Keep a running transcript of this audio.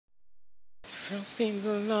Trust in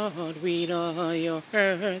the Lord with all your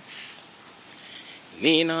hearts.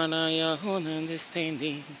 Lean on all your own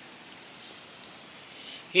understanding.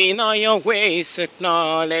 In all your ways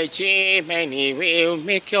acknowledge Him, and He will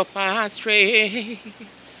make your path straight.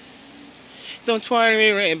 Don't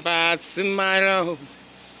worry about tomorrow.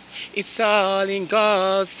 It's all in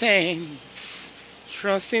God's hands.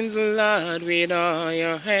 Trust in the Lord with all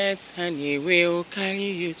your heart, and He will carry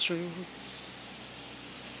you through.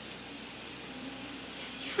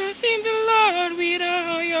 Trust in the Lord with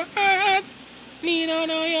all your heart. Lean on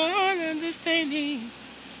all your own understanding.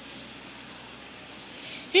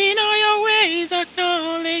 In all your ways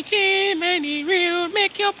acknowledge Him, and He will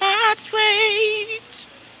make your path straight.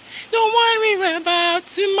 Don't worry about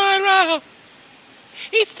tomorrow.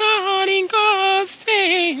 It's all in God's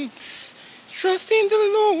hands. Trust in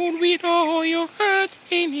the Lord with all your heart,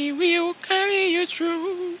 and He will carry you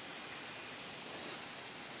through.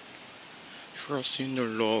 Trust in the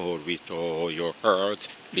Lord with all your heart,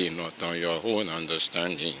 lean not on your own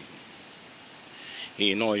understanding.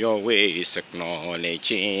 In all your ways acknowledge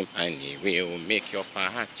Him, and He will make your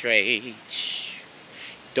path straight.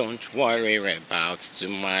 Don't worry about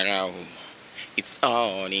tomorrow. It's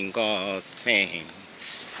all in God's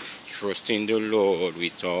hands. Trust in the Lord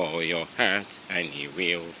with all your heart, and He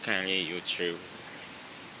will carry you through.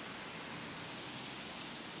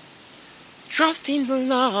 Trust in the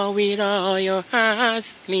Lord with all your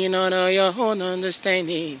heart, lean on all your own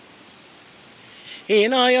understanding.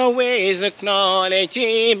 In all your ways acknowledge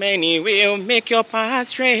Him, and He will make your path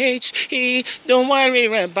straight. Don't worry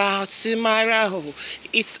about tomorrow.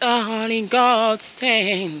 It's all in God's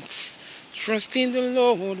hands. Trust in the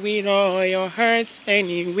Lord with all your heart, and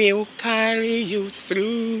He will carry you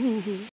through.